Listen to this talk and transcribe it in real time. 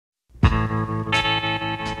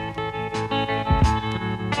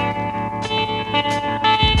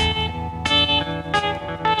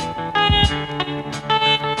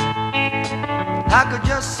I could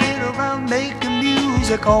just sit around making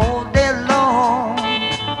music all day long.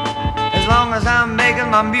 As long as I'm making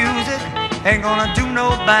my music, ain't gonna do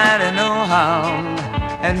nobody no harm.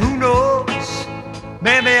 And who knows,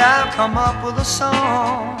 maybe I'll come up with a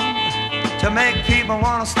song to make people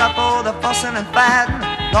wanna stop all the fussing and fighting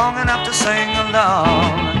long enough to sing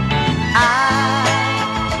along. I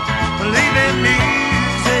believe in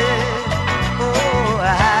music, oh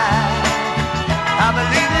I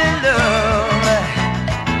believe in love,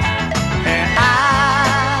 and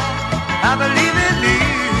I believe in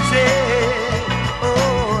music,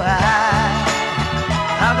 oh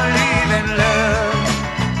I believe in love.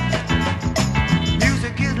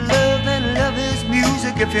 Music is love and love is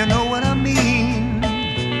music, if you know what I mean.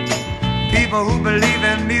 People who believe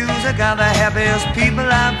in music are the happiest people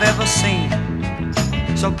I've ever seen.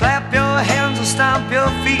 So clap your hands and stomp your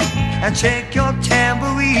feet and shake your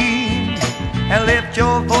tambourine and lift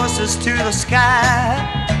your voices to the sky.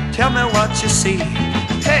 Tell me what you see.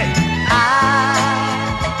 Hey,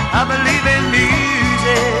 I believe in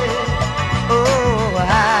music. Oh,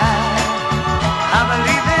 I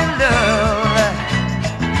believe in love.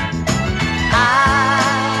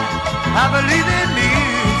 I believe in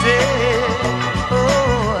music.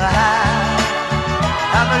 Oh, I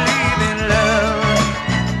believe in love.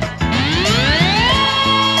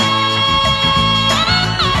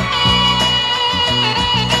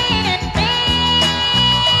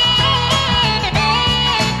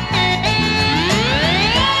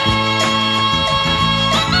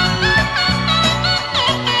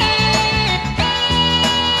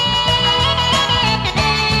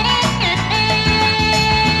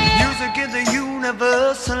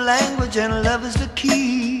 Universal language, and love is the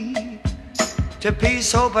key to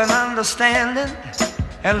peace, hope, and understanding,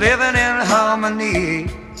 and living in harmony.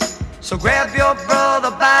 So grab your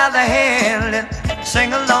brother by the hand and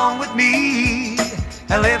sing along with me,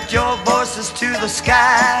 and lift your voices to the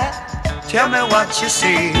sky. Tell me what you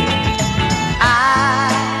see.